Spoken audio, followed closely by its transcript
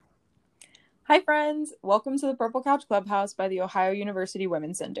Hi, friends! Welcome to the Purple Couch Clubhouse by the Ohio University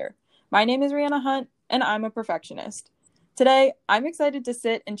Women's Center. My name is Rihanna Hunt, and I'm a perfectionist. Today, I'm excited to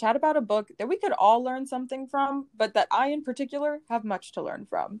sit and chat about a book that we could all learn something from, but that I, in particular, have much to learn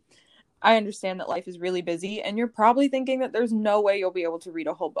from. I understand that life is really busy, and you're probably thinking that there's no way you'll be able to read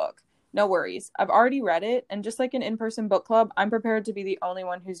a whole book. No worries. I've already read it, and just like an in-person book club, I'm prepared to be the only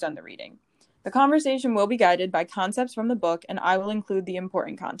one who's done the reading. The conversation will be guided by concepts from the book, and I will include the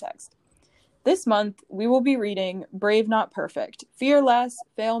important context. This month, we will be reading Brave Not Perfect, Fear Less,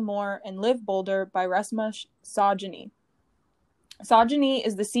 Fail More, and Live Bolder by Reshma Saujani. Saujani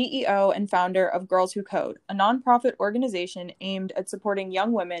is the CEO and founder of Girls Who Code, a nonprofit organization aimed at supporting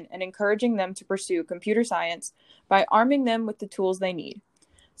young women and encouraging them to pursue computer science by arming them with the tools they need.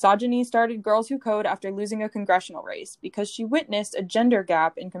 Saujani started Girls Who Code after losing a congressional race because she witnessed a gender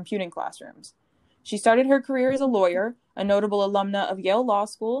gap in computing classrooms. She started her career as a lawyer, a notable alumna of Yale Law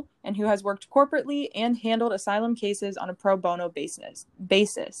School, and who has worked corporately and handled asylum cases on a pro bono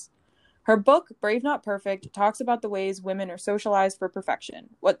basis. Her book, Brave Not Perfect, talks about the ways women are socialized for perfection,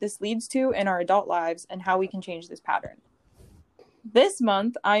 what this leads to in our adult lives, and how we can change this pattern. This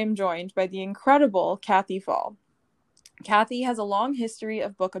month, I am joined by the incredible Kathy Fall. Kathy has a long history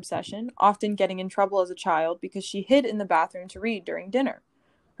of book obsession, often getting in trouble as a child because she hid in the bathroom to read during dinner.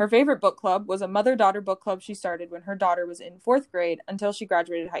 Her favorite book club was a mother-daughter book club she started when her daughter was in 4th grade until she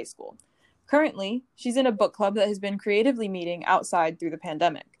graduated high school. Currently, she's in a book club that has been creatively meeting outside through the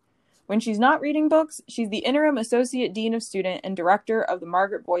pandemic. When she's not reading books, she's the interim associate dean of student and director of the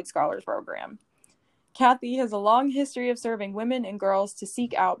Margaret Boyd Scholars Program. Kathy has a long history of serving women and girls to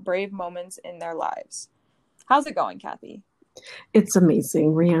seek out brave moments in their lives. How's it going, Kathy? It's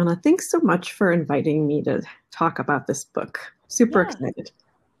amazing, Rihanna. Thanks so much for inviting me to talk about this book. Super excited.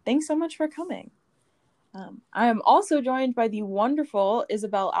 Thanks so much for coming. I am also joined by the wonderful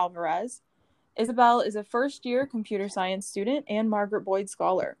Isabel Alvarez. Isabel is a first-year computer science student and Margaret Boyd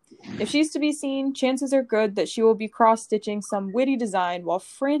Scholar. If she's to be seen, chances are good that she will be cross-stitching some witty design while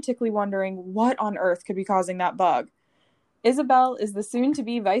frantically wondering what on earth could be causing that bug. Isabel is the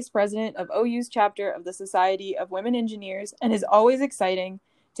soon-to-be vice president of OU's chapter of the Society of Women Engineers and is always exciting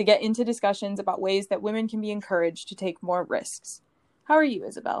to get into discussions about ways that women can be encouraged to take more risks. How are you,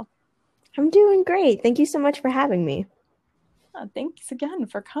 Isabel? I'm doing great. Thank you so much for having me. Thanks again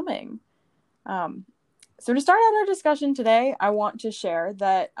for coming. So to start out our discussion today, I want to share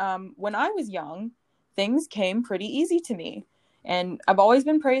that when I was young, things came pretty easy to me. And I've always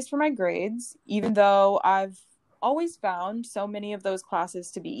been praised for my grades, even though I've always found so many of those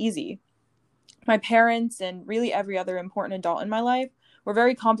classes to be easy. My parents and really every other important adult in my life were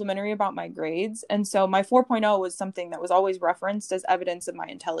very complimentary about my grades, and so my 4.0 was something that was always referenced as evidence of my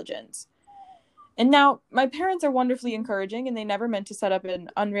intelligence. And now, my parents are wonderfully encouraging, and they never meant to set up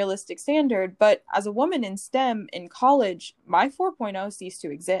an unrealistic standard, but as a woman in STEM in college, my 4.0 ceased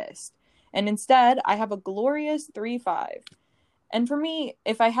to exist. And instead, I have a glorious 3.5. And for me,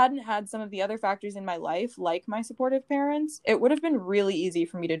 if I hadn't had some of the other factors in my life, like my supportive parents, it would have been really easy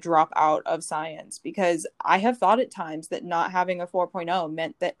for me to drop out of science because I have thought at times that not having a 4.0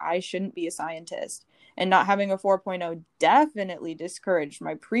 meant that I shouldn't be a scientist. And not having a 4.0 definitely discouraged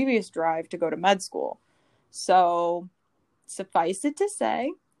my previous drive to go to med school. So, suffice it to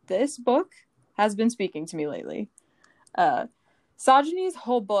say, this book has been speaking to me lately. Saujani's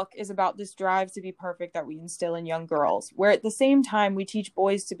whole book is about this drive to be perfect that we instill in young girls, where at the same time we teach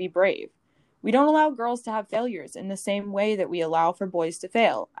boys to be brave. We don't allow girls to have failures in the same way that we allow for boys to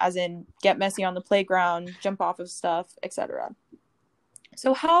fail, as in get messy on the playground, jump off of stuff, etc.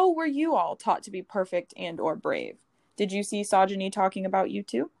 So how were you all taught to be perfect and or brave? Did you see Saujani talking about you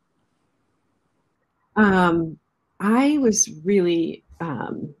too? I was really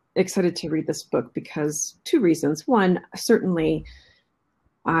excited to read this book because 2 reasons. One, certainly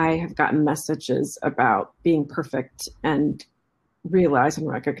I have gotten messages about being perfect and realize and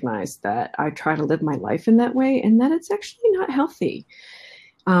recognize that I try to live my life in that way and that it's actually not healthy.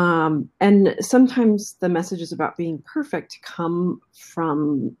 And sometimes the messages about being perfect come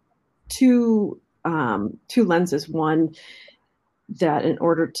from two lenses. One, that in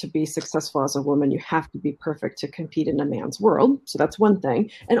order to be successful as a woman, you have to be perfect to compete in a man's world. So that's one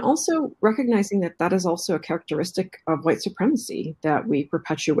thing. And also recognizing that that is also a characteristic of white supremacy, that we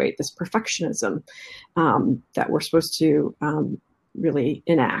perpetuate this perfectionism that we're supposed to really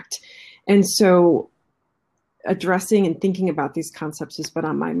enact. And so addressing and thinking about these concepts has been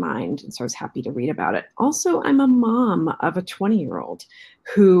on my mind. And so I was happy to read about it. Also, I'm a mom of a 20-year-old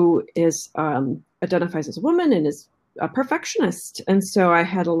who is identifies as a woman and is a perfectionist. And so I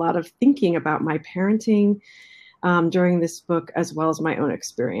had a lot of thinking about my parenting during this book, as well as my own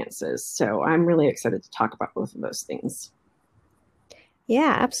experiences. So I'm really excited to talk about both of those things.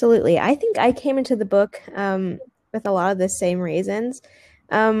 Yeah, absolutely. I think I came into the book with a lot of the same reasons.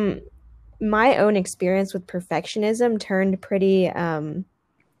 Um, my own experience with perfectionism turned pretty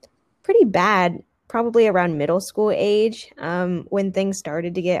bad probably around middle school age. When things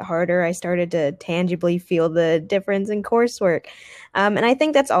started to get harder, I started to tangibly feel the difference in coursework. And I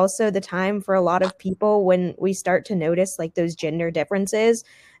think that's also the time for a lot of people when we start to notice like those gender differences.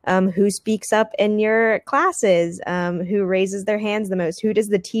 Who speaks up in your classes? Who raises their hands the most? Who does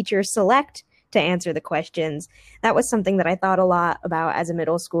the teacher select to answer the questions? That was something that I thought a lot about as a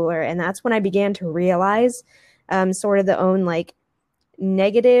middle schooler. And that's when I began to realize sort of the own like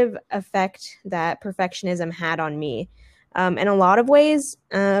negative effect that perfectionism had on me. In a lot of ways,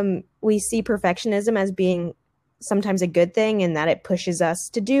 we see perfectionism as being sometimes a good thing in that it pushes us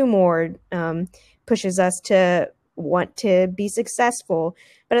to do more, pushes us to want to be successful.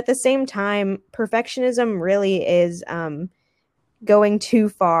 But at the same time, perfectionism really is going too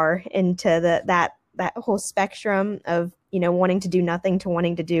far into that whole spectrum of wanting to do nothing to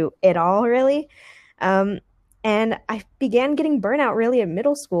wanting to do it all, really. Um, and I began getting burnout really in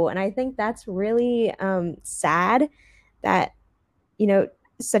middle school. And I think that's really sad that,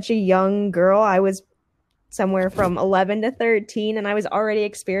 such a young girl, I was somewhere from 11 to 13, and I was already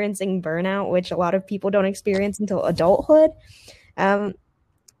experiencing burnout, which a lot of people don't experience until adulthood. Um,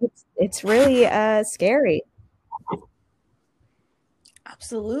 it's really scary.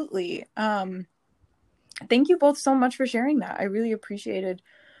 Absolutely. Thank you both so much for sharing that. I really appreciated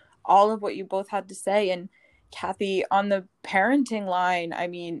all of what you both had to say. And Kathy, on the parenting line, I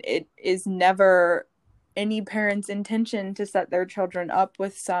mean, it is never any parent's intention to set their children up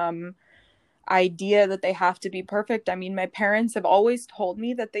with some idea that they have to be perfect. I mean, my parents have always told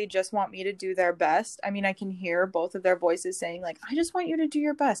me that they just want me to do their best. I mean, I can hear both of their voices saying, like, I just want you to do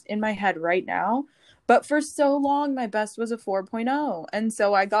your best in my head right now. But for so long, my best was a 4.0. And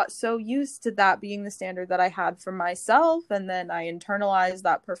so I got so used to that being the standard that I had for myself. And then I internalized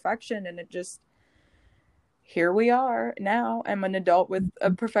that perfection, and it just, here we are now. I'm an adult with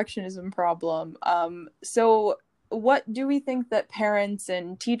a perfectionism problem. So what do we think that parents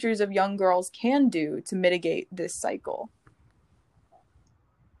and teachers of young girls can do to mitigate this cycle?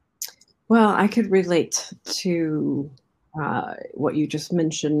 Well, I could relate to what you just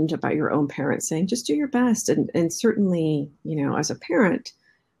mentioned about your own parents saying, just do your best. And certainly, as a parent,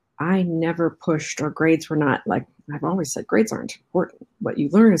 I never pushed, or grades were not, like I've always said, grades aren't important. What you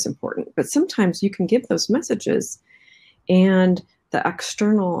learn is important. But sometimes you can give those messages, and the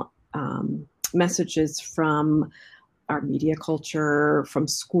external messages from our media culture, from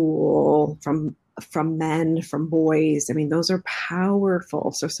school, from men, from boys, I mean, those are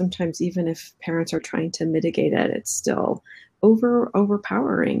powerful. So sometimes even if parents are trying to mitigate it, it's still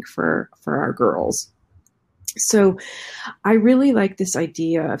overpowering for our girls. So I really like this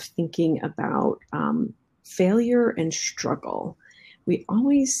idea of thinking about failure and struggle. We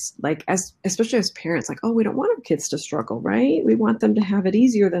always, like, especially as parents, like, oh, we don't want our kids to struggle, right? We want them to have it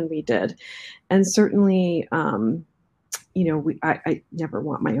easier than we did. And certainly, I never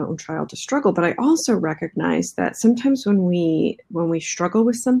want my own child to struggle, but I also recognize that sometimes when we struggle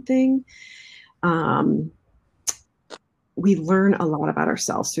with something, we learn a lot about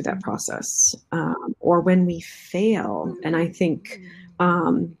ourselves through that process, or when we fail. And I think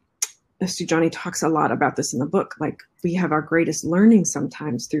Saujani talks a lot about this in the book. Like, we have our greatest learning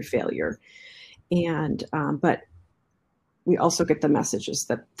sometimes through failure, and but we also get the messages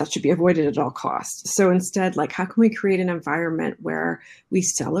that should be avoided at all costs. So instead, like, how can we create an environment where we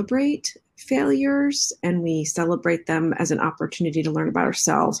celebrate failures and we celebrate them as an opportunity to learn about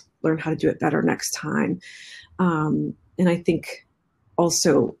ourselves, learn how to do it better next time. And I think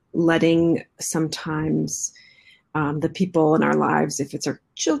also letting sometimes the people in our lives, if it's our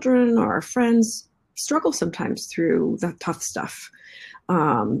children or our friends, struggle sometimes through the tough stuff.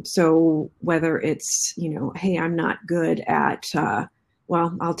 So whether it's, hey, I'm not good at,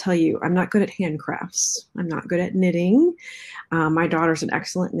 well, I'll tell you, I'm not good at handcrafts. I'm not good at knitting. My daughter's an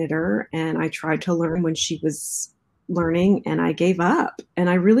excellent knitter, and I tried to learn when she was learning, and I gave up. And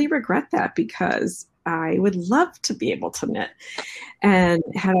I really regret that, because I would love to be able to knit. And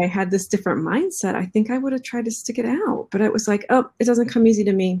had I had this different mindset, I think I would have tried to stick it out. But it was like, oh, it doesn't come easy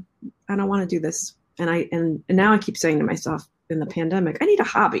to me. I don't want to do this. And now I keep saying to myself in the pandemic, I need a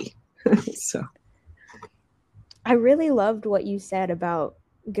hobby. So I really loved what you said about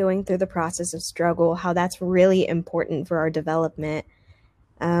going through the process of struggle, how that's really important for our development.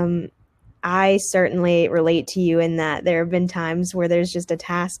 I certainly relate to you in that there have been times where there's just a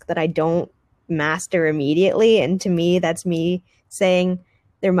task that I don't master immediately. And to me, that's me saying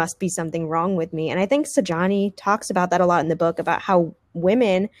there must be something wrong with me. And I think Saujani talks about that a lot in the book, about how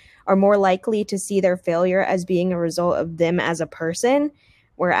women are more likely to see their failure as being a result of them as a person,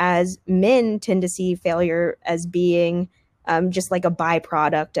 whereas men tend to see failure as being just like a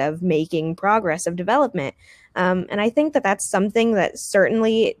byproduct of making progress, of development. And I think that that's something that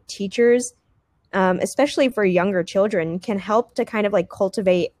certainly teachers, especially for younger children, can help to kind of like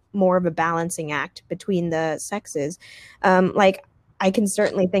cultivate more of a balancing act between the sexes. Like, I can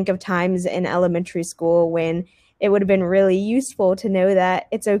certainly think of times in elementary school when it would have been really useful to know that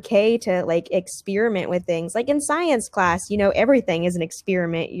it's okay to like experiment with things. Like in science class, you know, everything is an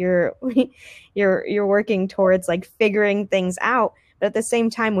experiment. You're you're working towards like figuring things out. But at the same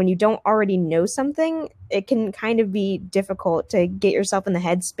time, when you don't already know something, it can kind of be difficult to get yourself in the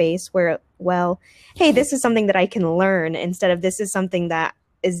headspace where, well, hey, this is something that I can learn, instead of this is something that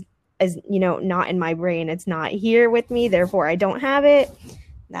is, you know, not in my brain. It's not here with me, therefore I don't have it.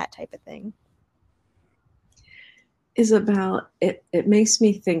 That type of thing. Isabel, it makes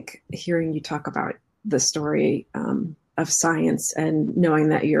me think, hearing you talk about the story of science and knowing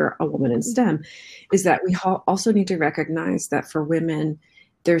that you're a woman in STEM, is that we also need to recognize that for women,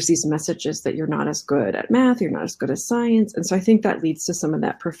 there's these messages that you're not as good at math, you're not as good at science. And so I think that leads to some of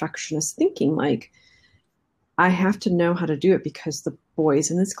that perfectionist thinking, like, I have to know how to do it because the boys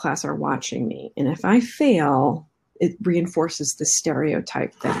in this class are watching me. And if I fail, it reinforces the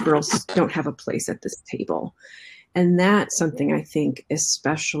stereotype that girls don't have a place at this table. And that's something I think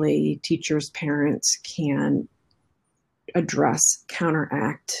especially teachers, parents can address,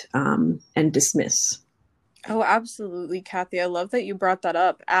 counteract, and dismiss. Oh, absolutely, Kathy. I love that you brought that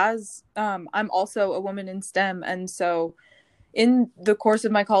up. As I'm also a woman in STEM, and so in the course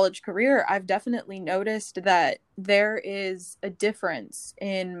of my college career, I've definitely noticed that there is a difference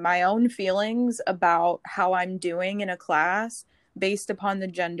in my own feelings about how I'm doing in a class based upon the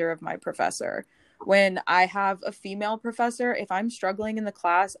gender of my professor. When I have a female professor, if I'm struggling in the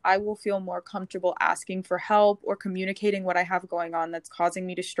class, I will feel more comfortable asking for help or communicating what I have going on that's causing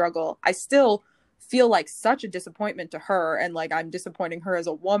me to struggle. I still feel like such a disappointment to her, and like I'm disappointing her as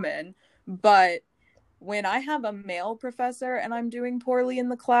a woman. But when I have a male professor and I'm doing poorly in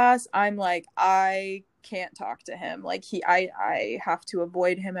the class, I'm like, I can't talk to him. Like I have to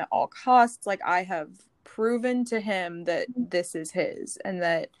avoid him at all costs. Like, I have proven to him that this is his, and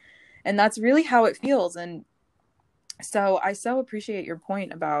that's really how it feels. And so I so appreciate your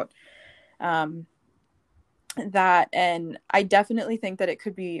point about that. And I definitely think that it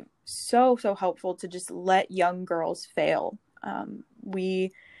could be so helpful to just let young girls fail.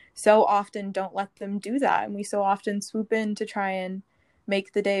 We so often don't let them do that, and we so often swoop in to try and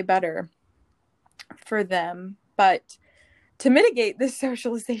make the day better for them. But to mitigate this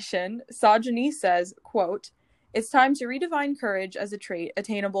socialization, Saujani says, quote, "It's time to redefine courage as a trait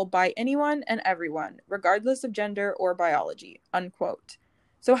attainable by anyone and everyone, regardless of gender or biology," unquote.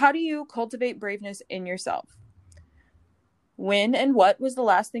 So how do you cultivate braveness in yourself? When and what was the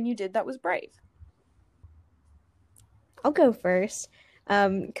last thing you did that was brave? I'll go first,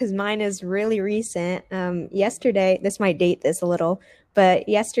 because mine is really recent. Yesterday, this might date this a little, but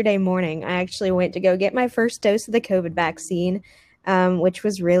yesterday morning, I actually went to go get my first dose of the COVID vaccine, which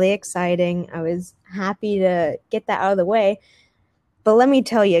was really exciting. I was happy to get that out of the way. But let me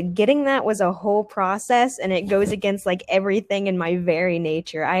tell you, getting that was a whole process, and it goes against like everything in my very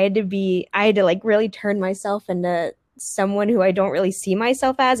nature. I had to like really turn myself into someone who I don't really see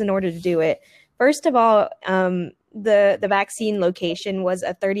myself as in order to do it. First of all, the vaccine location was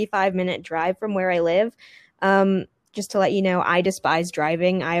a 35-minute drive from where I live. Just to let you know, I despise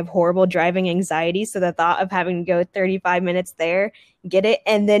driving. I have horrible driving anxiety. So the thought of having to go 35 minutes there, get it,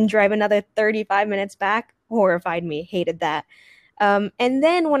 and then drive another 35 minutes back horrified me. Hated that. And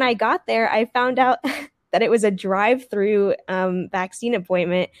then when I got there, I found out that it was a drive-through vaccine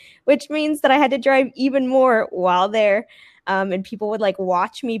appointment, which means that I had to drive even more while there. And people would like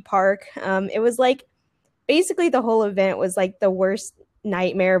watch me park. It was like, basically the whole event was like the worst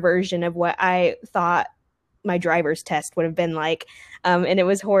nightmare version of what I thought my driver's test would have been like. And it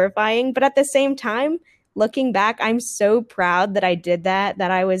was horrifying. But at the same time, looking back, I'm so proud that I did that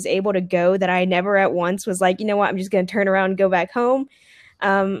I was able to go, that I never at once was like, you know what, I'm just going to turn around and go back home.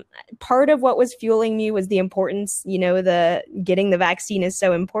 Part of what was fueling me was the importance, you know, the getting the vaccine is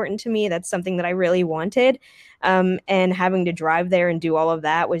so important to me. That's something that I really wanted. And having to drive there and do all of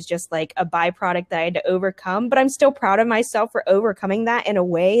that was just like a byproduct that I had to overcome. But I'm still proud of myself for overcoming that in a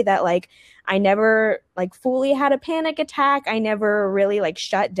way that like I never like fully had a panic attack. I never really like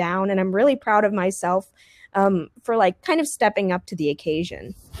shut down. And I'm really proud of myself for like kind of stepping up to the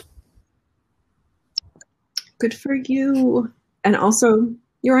occasion. Good for you. And also,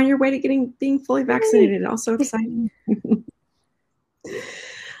 you're on your way to being fully vaccinated. Also exciting.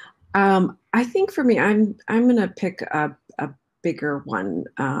 I think for me, I'm going to pick a bigger one.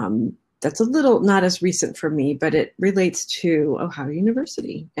 That's a little not as recent for me, but it relates to Ohio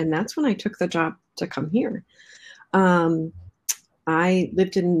University. And that's when I took the job to come here. I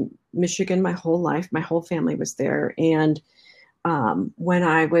lived in Michigan my whole life. My whole family was there. And when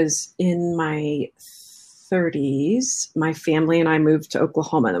I was in my 30s, my family and I moved to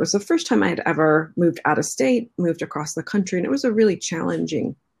Oklahoma. That was the first time I had ever moved out of state, moved across the country. And it was a really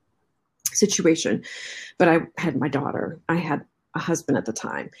challenging situation. But I had my daughter. I had a husband at the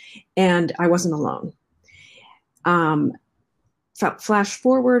time, and I wasn't alone. Flash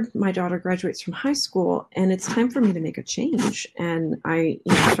forward, my daughter graduates from high school, and it's time for me to make a change. And I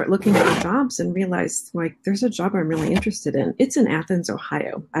start looking at jobs and realize, like, there's a job I'm really interested in. It's in Athens,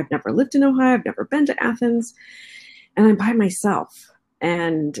 Ohio. I've never lived in Ohio. I've never been to Athens, and I'm by myself.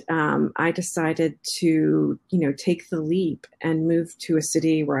 And I decided to, take the leap and move to a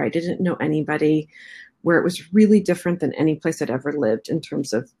city where I didn't know anybody, where it was really different than any place I'd ever lived in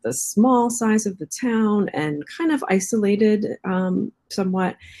terms of the small size of the town and kind of isolated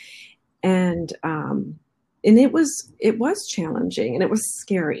somewhat. And it was challenging, and it was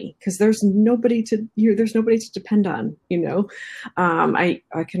scary because there's nobody to depend on. I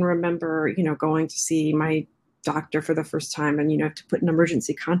can remember going to see my doctor for the first time, and have to put an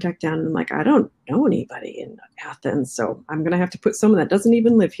emergency contact down, and I'm like, I don't know anybody in Athens, so I'm gonna have to put someone that doesn't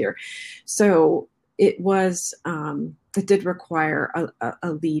even live here. So it did require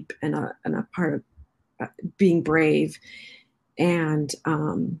a leap and a part of being brave, and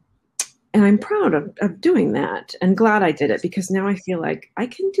I'm proud of doing that and glad I did it, because now I feel like I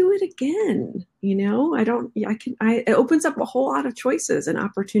can do it again. It opens up a whole lot of choices and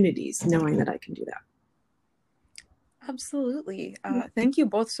opportunities knowing that I can do that. Absolutely. Thank you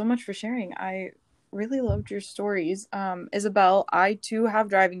both so much for sharing. I really loved your stories. Isabel, I too have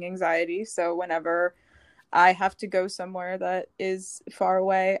driving anxiety, so whenever I have to go somewhere that is far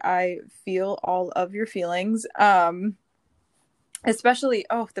away, I feel all of your feelings. Especially,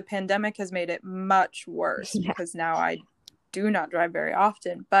 the pandemic has made it much worse because now I do not drive very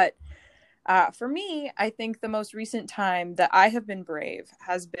often. But for me, I think the most recent time that I have been brave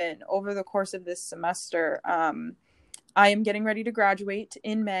has been over the course of this semester. I am getting ready to graduate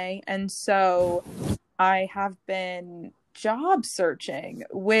in May, and so I have been job searching,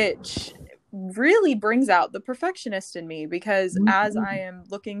 which really brings out the perfectionist in me, because as I am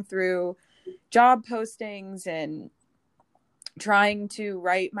looking through job postings and trying to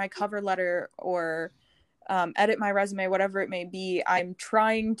write my cover letter or edit my resume, whatever it may be, I'm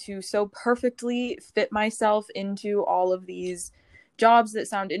trying to so perfectly fit myself into all of these jobs that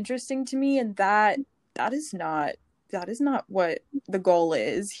sound interesting to me, and that is not what the goal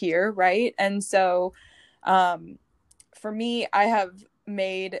is here, right? And so for me, I have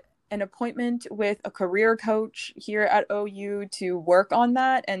made an appointment with a career coach here at OU to work on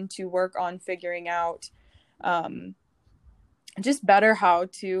that and to work on figuring out just better how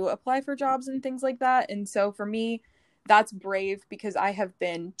to apply for jobs and things like that. And so for me, that's brave, because I have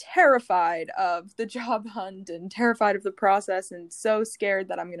been terrified of the job hunt and terrified of the process and so scared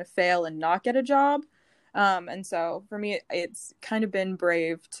that I'm going to fail and not get a job. And so for me, it's kind of been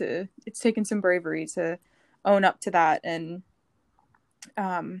it's taken some bravery to own up to that and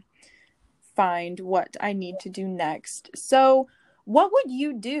find what I need to do next. So what would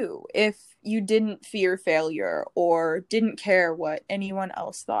you do if you didn't fear failure or didn't care what anyone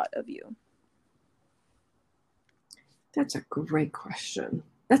else thought of you? That's a great question.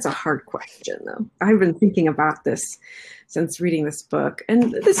 That's a hard question, though. I've been thinking about this since reading this book,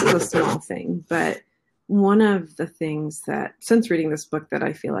 and this is a small thing, but one of the things that, since reading this book, that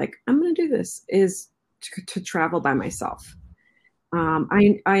I feel like I'm going to do this is to travel by myself.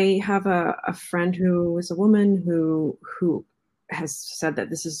 I have a friend who is a woman who has said that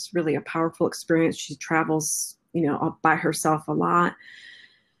this is really a powerful experience. She travels, by herself a lot.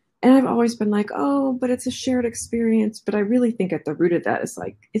 And I've always been like, oh, but it's a shared experience. But I really think at the root of that is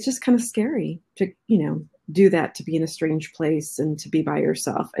like, it's just kind of scary to, do that, to be in a strange place and to be by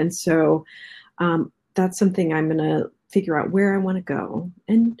yourself. And so that's something I'm going to figure out where I want to go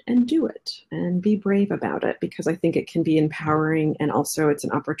and do it and be brave about it, because I think it can be empowering. And also it's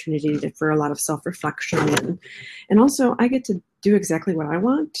an opportunity for a lot of self-reflection. And also I get to do exactly what I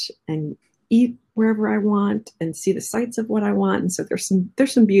want and eat wherever I want and see the sights of what I want. And so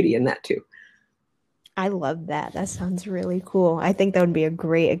there's some beauty in that too. I love that. That sounds really cool. I think that would be a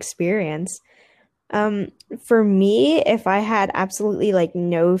great experience. For me, if I had absolutely like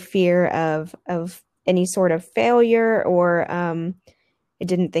no fear of any sort of failure, or I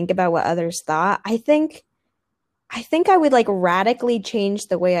didn't think about what others thought. I think I would like radically change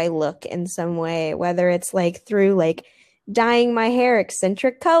the way I look in some way, whether it's like through like dyeing my hair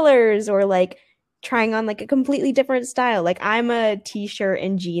eccentric colors or like trying on like a completely different style. Like I'm a t-shirt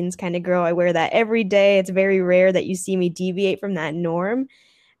and jeans kind of girl. I wear that every day. It's very rare that you see me deviate from that norm.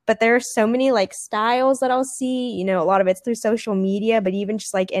 But there are so many like styles that I'll see, a lot of it's through social media, but even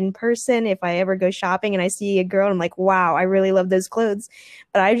just like in person, if I ever go shopping and I see a girl, I'm like, wow, I really love those clothes.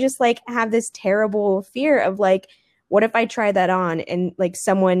 But I just like have this terrible fear of like, what if I try that on and like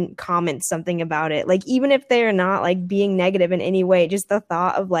someone comments something about it? Like, even if they're not like being negative in any way, just the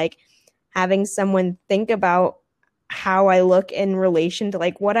thought of like having someone think about how I look in relation to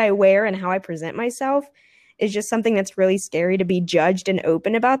like what I wear and how I present myself is just something that's really scary, to be judged and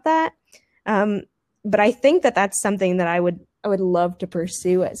open about that. But I think that that's something that I would love to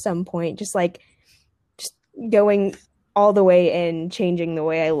pursue at some point, just going all the way in, changing the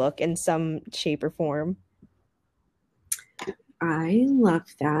way I look in some shape or form. I love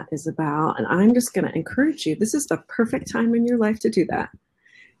that, Isabel. And I'm just going to encourage you. This is the perfect time in your life to do that.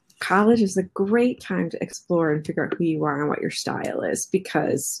 College is a great time to explore and figure out who you are and what your style is,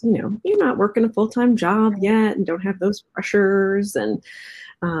 because, you're not working a full-time job yet and don't have those pressures. And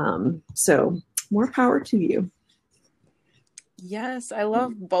so more power to you. Yes, I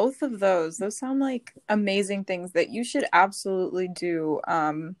love both of those. Those sound like amazing things that you should absolutely do,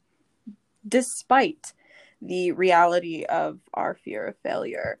 despite the reality of our fear of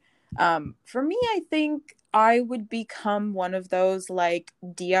failure. For me, I think I would become one of those like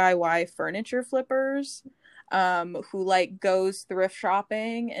DIY furniture flippers, who like goes thrift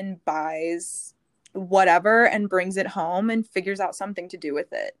shopping and buys whatever and brings it home and figures out something to do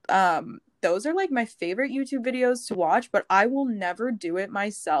with it. Those are like my favorite YouTube videos to watch, but I will never do it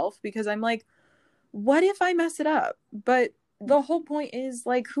myself because I'm like, what if I mess it up? But the whole point is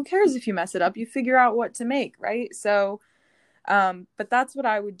like, who cares if you mess it up? You figure out what to make, right? So, but that's what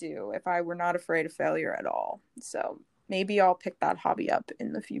I would do if I were not afraid of failure at all. So maybe I'll pick that hobby up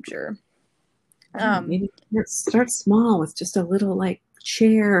in the future. Maybe start small with just a little like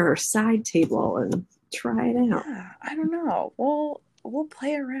chair or side table and try it out. Yeah, I don't know. We'll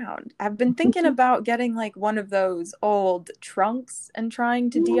play around. I've been thinking about getting like one of those old trunks and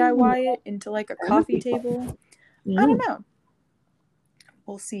trying to DIY it into like a coffee table. I don't know.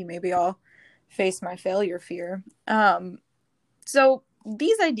 We'll see. Maybe I'll face my failure fear. So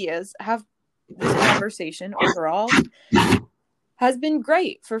these ideas this conversation overall has been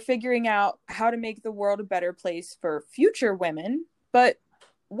great for figuring out how to make the world a better place for future women. But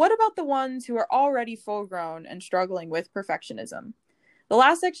what about the ones who are already full grown and struggling with perfectionism? The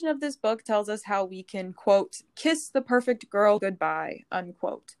last section of this book tells us how we can, quote, kiss the perfect girl goodbye,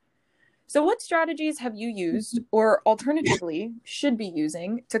 unquote. So what strategies have you used, or alternatively should be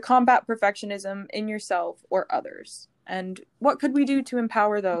using, to combat perfectionism in yourself or others? And what could we do to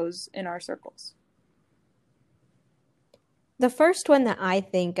empower those in our circles? The first one that I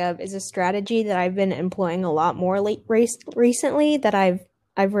think of is a strategy that I've been employing a lot more recently, that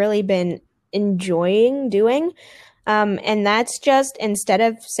I've really been enjoying doing. And that's just, instead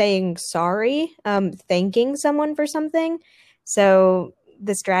of saying sorry, thanking someone for something. So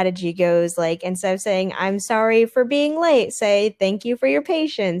the strategy goes like, instead of saying, I'm sorry for being late, say, thank you for your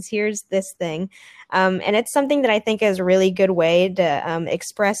patience. Here's this thing. And it's something that I think is a really good way to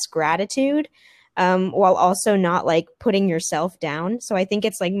express gratitude, while also not like putting yourself down. So I think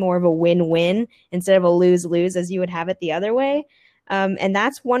it's like more of a win-win instead of a lose-lose as you would have it the other way. And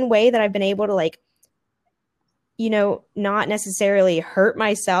that's one way that I've been able to like, not necessarily hurt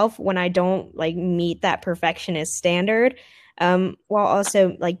myself when I don't like meet that perfectionist standard, while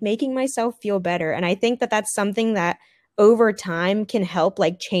also like making myself feel better. And I think that that's something that over time can help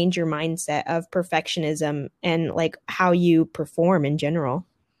like change your mindset of perfectionism and like how you perform in general.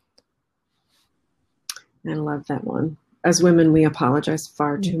 I love that one. As women, we apologize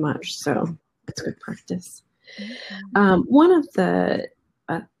far too much, so it's good practice. One of the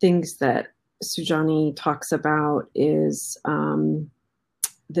things that Saujani talks about is the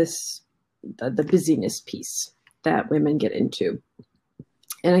busyness piece that women get into.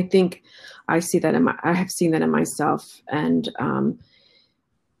 And I think I have seen that in myself. And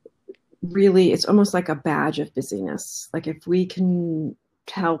really, it's almost like a badge of busyness. Like if we can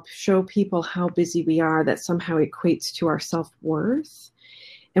help show people how busy we are, that somehow equates to our self-worth.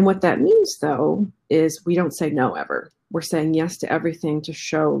 And what that means, though, is we don't say no ever. We're saying yes to everything to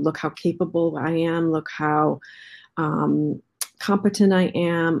show, look how capable I am, look how competent I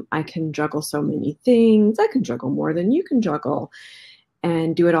am. I can juggle so many things. I can juggle more than you can juggle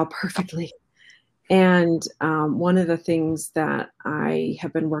and do it all perfectly. And one of the things that I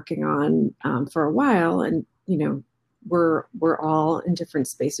have been working on for a while, and we're all in different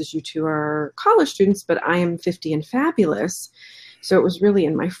spaces. You two are college students, but I am 50 and fabulous. So it was really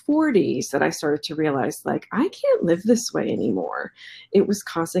in my 40s that I started to realize, like, I can't live this way anymore. It was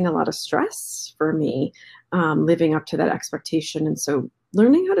causing a lot of stress for me, living up to that expectation. And so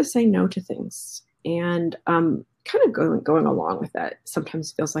learning how to say no to things, and kind of going along with that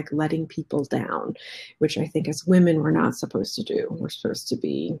sometimes feels like letting people down, which I think as women we're not supposed to do. We're supposed to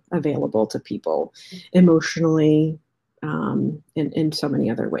be available to people emotionally, in so many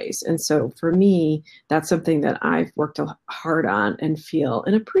other ways. And so for me, that's something that I've worked hard on and feel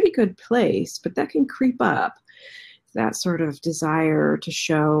in a pretty good place, but that can creep up, that sort of desire to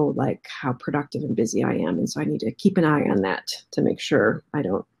show like how productive and busy I am. And so I need to keep an eye on that to make sure I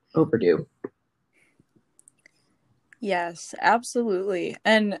don't overdo. Yes, absolutely.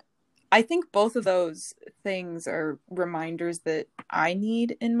 And I think both of those things are reminders that I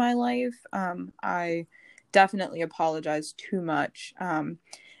need in my life. I definitely apologize too much. And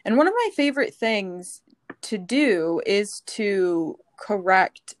one of my favorite things to do is to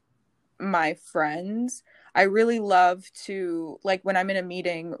correct my friends. I really love to, like, when I'm in a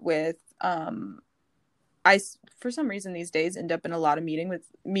meeting with, for some reason these days end up in a lot of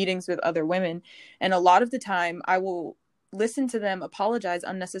meetings with other women. And a lot of the time I will listen to them apologize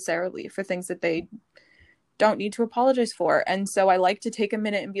unnecessarily for things that they don't need to apologize for. And so I like to take a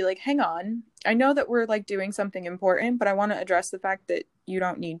minute and be like, hang on, I know that we're like doing something important, but I want to address the fact that you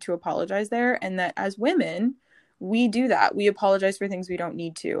don't need to apologize there. And that as women, we do that. We apologize for things we don't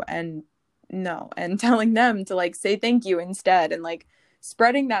need to. And telling them to like say thank you instead, and like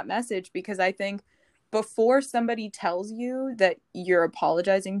spreading that message, because I think before somebody tells you that you're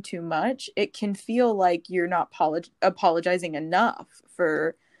apologizing too much, it can feel like you're not apologizing enough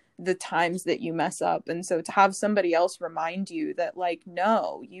for the times that you mess up. And so to have somebody else remind you that, like,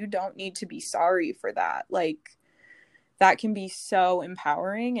 no, you don't need to be sorry for that, like, that can be so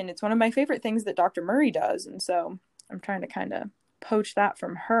empowering. And it's one of my favorite things that Dr. Murray does. And so I'm trying to kind of poach that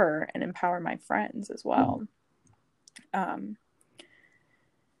from her and empower my friends as well.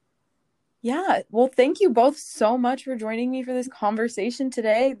 Yeah, well, thank you both so much for joining me for this conversation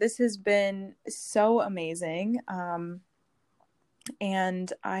today. This has been so amazing.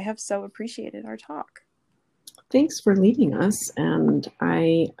 And I have so appreciated our talk. Thanks for leading us. And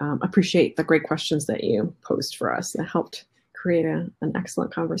I appreciate the great questions that you posed for us. That helped create an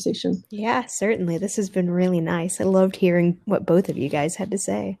excellent conversation. Yeah, certainly. This has been really nice. I loved hearing what both of you guys had to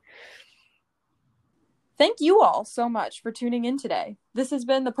say. Thank you all so much for tuning in today. This has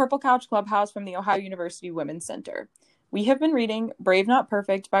been the Purple Couch Clubhouse from the Ohio University Women's Center. We have been reading Brave Not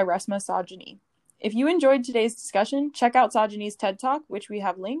Perfect by Reshma Saujani. If you enjoyed today's discussion, check out Saujani's TED Talk, which we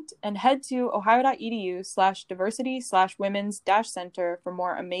have linked, and head to ohio.edu/diversity/women's-center for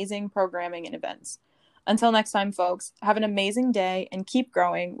more amazing programming and events. Until next time, folks, have an amazing day and keep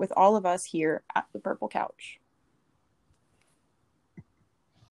growing with all of us here at the Purple Couch.